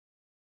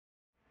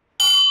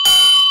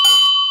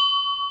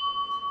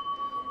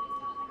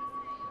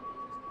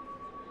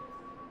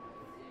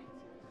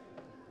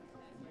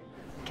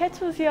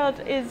Kettle's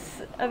Yard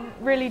is a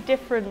really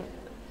different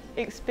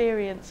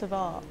experience of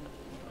art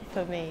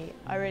for me.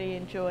 I really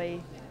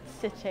enjoy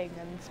sitting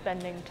and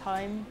spending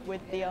time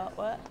with the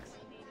artworks.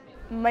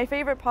 My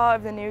favourite part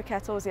of the new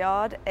Kettle's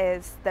Yard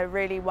is the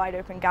really wide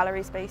open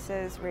gallery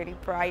spaces, really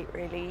bright,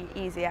 really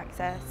easy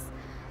access,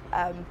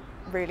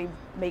 really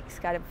makes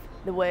kind of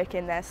the work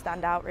in there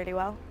stand out really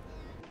well.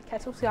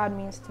 Kettle's Yard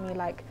means to me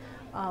like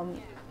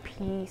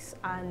peace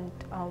and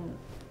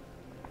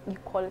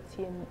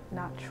equality and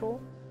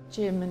natural.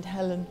 Jim and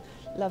Helen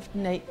loved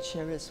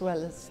nature as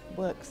well as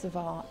works of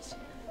art,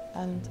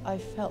 and I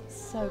felt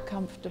so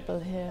comfortable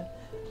here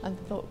and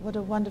thought what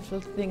a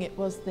wonderful thing it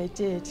was they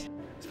did.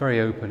 It's very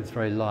open, it's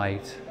very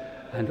light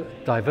and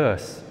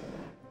diverse.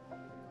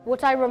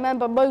 What I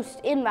remember most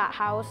in that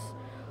house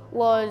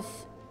was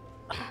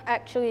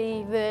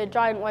actually the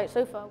giant white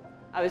sofa.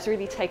 I was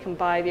really taken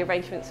by the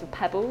arrangements of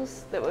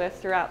pebbles that were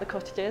throughout the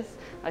cottages.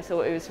 I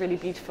thought it was really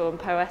beautiful and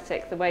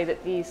poetic, the way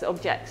that these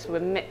objects were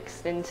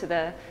mixed into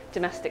the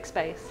domestic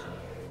space.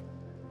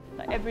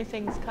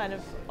 Everything's kind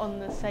of on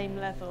the same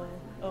level,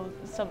 or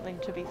something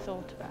to be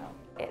thought about.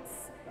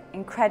 It's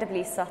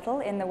incredibly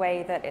subtle in the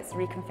way that it's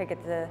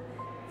reconfigured the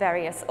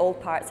various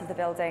old parts of the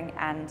building,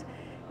 and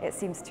it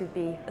seems to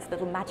be a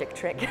little magic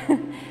trick.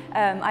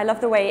 I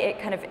love the way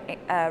it kind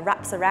of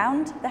wraps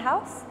around the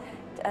house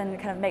and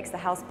kind of makes the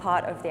house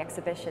part of the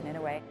exhibition in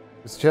a way.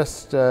 It's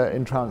just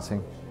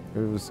entrancing. It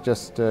was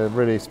just a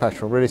really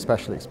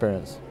special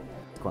experience.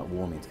 It's quite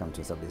warming to come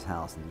to somebody's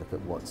house and look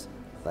at what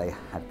they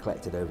had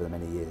collected over the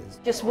many years.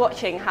 Just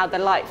watching how the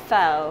light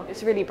fell,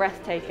 it's really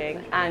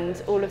breathtaking,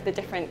 and all of the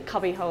different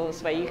cubby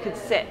holes where you could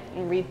sit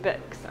and read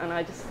books, and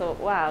I just thought,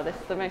 wow, this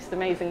is the most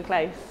amazing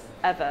place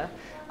ever.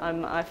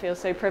 I feel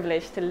so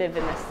privileged to live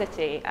in this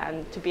city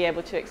and to be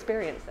able to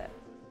experience it.